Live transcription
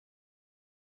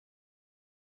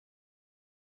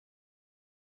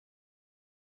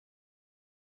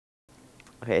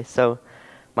Okay, so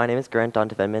my name is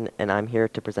Donta-Venman, and I'm here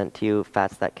to present to you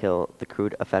Fats That Kill, the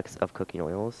Crude Effects of Cooking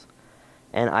Oils.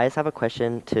 And I just have a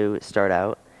question to start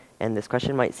out, and this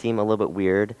question might seem a little bit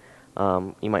weird.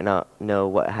 You might not know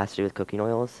what it has to do with cooking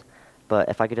oils, but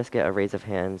if I could just get a raise of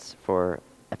hands for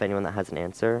if anyone that has an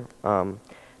answer.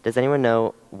 Does anyone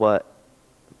know what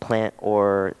plant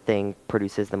or thing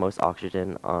produces the most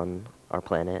oxygen on our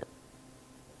planet?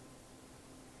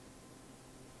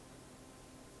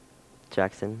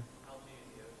 Jackson?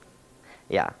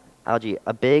 Yeah, algae.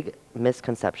 A big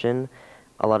misconception.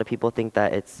 A lot of people think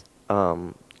that it's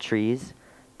trees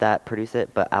that produce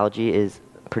it, but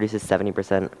produces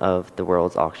 70% of the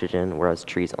world's oxygen, whereas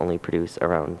trees only produce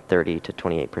around 30 to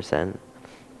 28%.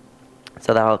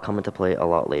 So that'll come into play a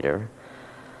lot later.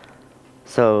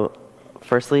 So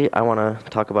firstly, I want to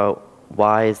talk about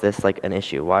why is this like an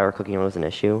issue? Why are cooking oils an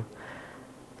issue?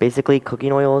 Basically,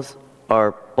 cooking oils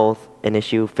are both an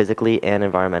issue physically and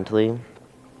environmentally.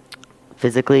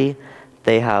 Physically,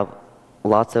 they have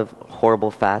lots of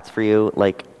horrible fats for you,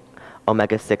 like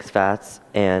omega-6 fats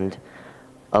and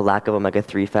a lack of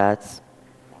omega-3 fats,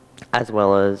 as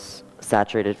well as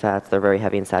saturated fats. They're very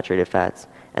heavy in saturated fats,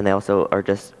 and they also are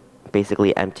just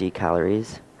basically empty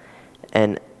calories.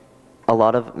 And a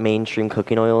lot of mainstream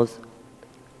cooking oils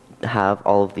have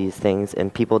all of these things,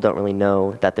 and people don't really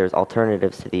know that there's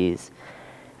alternatives to these,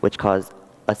 which cause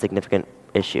a significant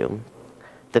issue.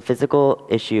 The physical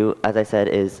issue, as I said,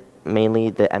 is mainly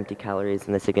the empty calories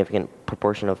and the significant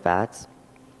proportion of fats.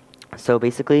 So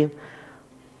basically,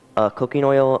 cooking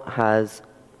oil has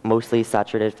mostly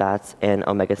saturated fats and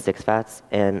omega-6 fats,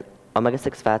 and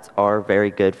omega-6 fats are very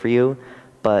good for you,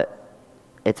 but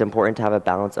it's important to have a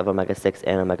balance of omega-6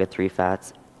 and omega-3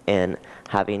 fats, and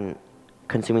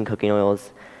consuming cooking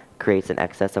oils creates an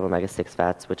excess of omega-6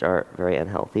 fats, which are very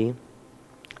unhealthy,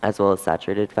 as well as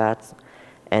saturated fats.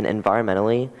 And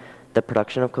environmentally, the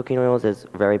production of cooking oils is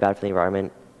very bad for the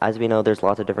environment. As we know, there's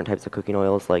lots of different types of cooking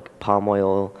oils, like palm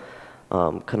oil,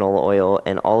 canola oil,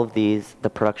 and all of these, the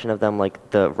production of them,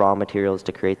 like the raw materials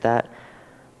to create that,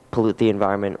 pollute the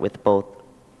environment with both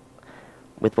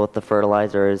the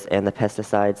fertilizers and the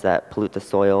pesticides that pollute the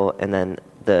soil, and then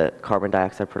the carbon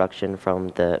dioxide production from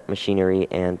the machinery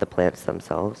and the plants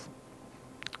themselves.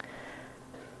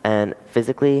 And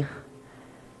physically,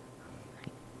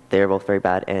 they're both very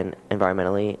bad, and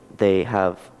environmentally, they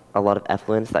have a lot of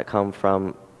effluents that come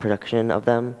from production of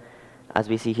them. As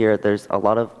we see here, there's a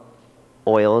lot of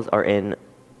oils are in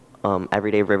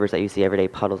everyday rivers that you see, everyday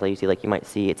puddles that you see. Like you might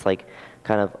see, it's like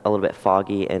kind of a little bit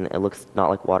foggy, and it looks not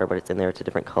like water, but it's in there. It's a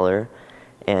different color,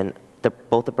 and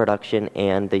both the production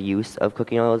and the use of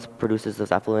cooking oils produces those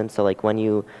effluents. So like when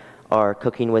you are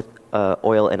cooking with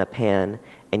oil in a pan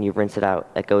and you rinse it out,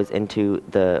 it goes into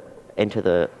the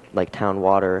like town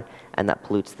water, and that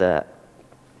pollutes the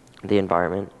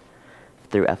environment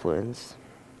through effluents.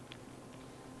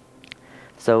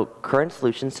 So current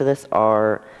solutions to this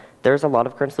there's a lot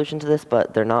of current solutions to this,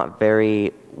 but they're not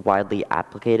very widely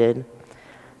applicated.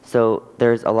 So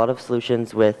there's a lot of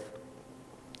solutions with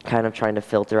kind of trying to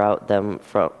filter out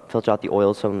the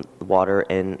oils from the water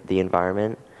in the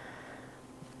environment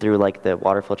through like the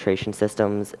water filtration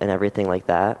systems and everything like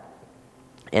that.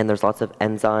 And there's lots of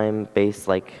enzyme-based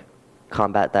like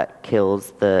combat that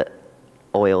kills the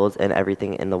oils and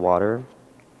everything in the water.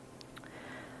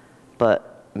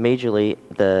 But majorly,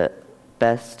 the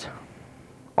best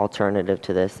alternative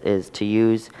to this is to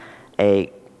use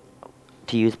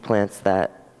plants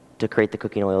to create the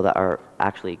cooking oil that are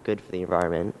actually good for the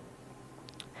environment.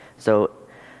 So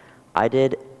I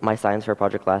did my science fair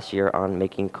project last year on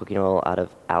making cooking oil out of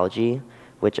algae,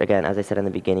 which again, as I said in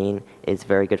the beginning, is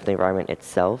very good for the environment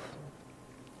itself.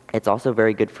 It's also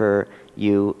very good for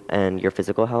you and your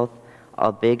physical health.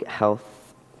 A big health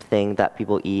thing that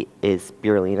people eat is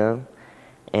spirulina,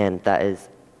 and that is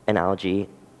an algae.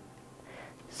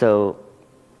 So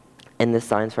in this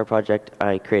science fair project,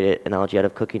 I created an algae out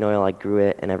of cooking oil. I grew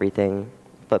it and everything.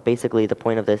 But basically, the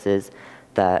point of this is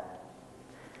that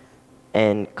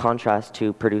in contrast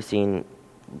to producing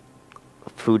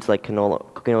foods like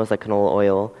cooking oils like canola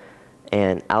oil,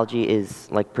 and algae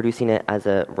is like producing it as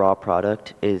a raw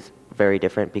product is very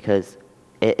different, because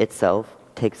it itself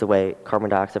takes away carbon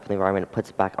dioxide from the environment,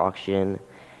 puts back oxygen,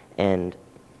 and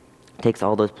takes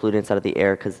all those pollutants out of the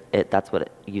air, because that's what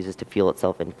it uses to fuel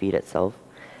itself and feed itself.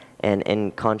 And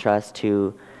in contrast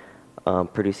to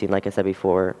producing, like I said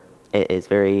before, it is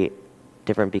very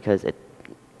different because it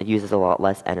uses a lot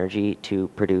less energy to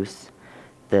produce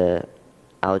the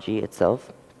algae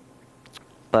itself.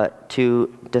 But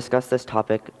to discuss this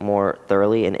topic more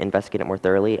thoroughly and investigate it more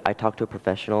thoroughly, I talked to a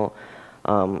professional,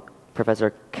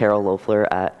 Professor Carol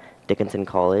Loeffler at Dickinson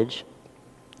College,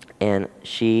 and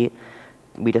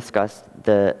we discussed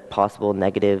the possible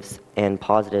negatives and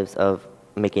positives of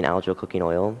making algal cooking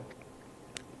oil.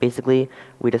 Basically,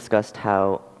 we discussed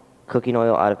how cooking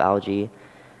oil out of algae,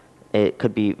 it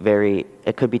could be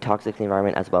toxic to the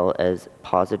environment as well as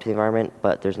positive to the environment,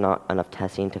 but there's not enough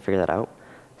testing to figure that out.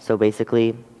 So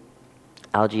basically,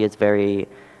 algae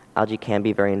can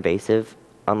be very invasive.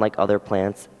 Unlike other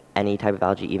plants, any type of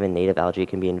algae, even native algae,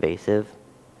 can be invasive.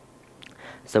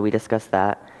 So we discussed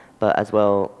that, but as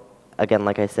well, again,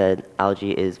 like I said,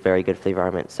 algae is very good for the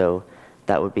environment, so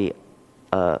that would be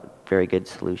a very good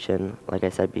solution, like I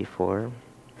said before.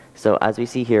 So as we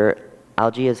see here,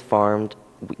 algae is farmed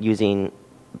using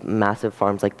massive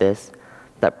farms like this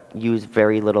that use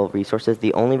very little resources.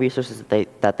 The only resources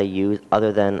that they use,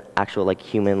 other than actual like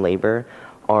human labor,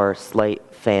 are slight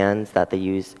fans that they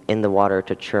use in the water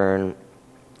to churn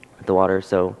the water.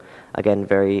 So again,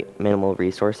 very minimal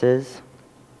resources.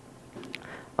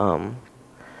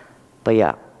 But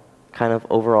yeah, kind of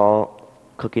overall,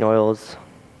 cooking oils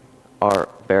are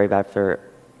very bad for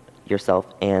yourself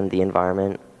and the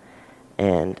environment,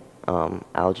 and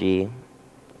algae,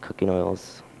 cooking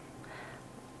oils,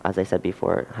 as I said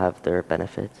before, have their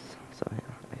benefits. So yeah.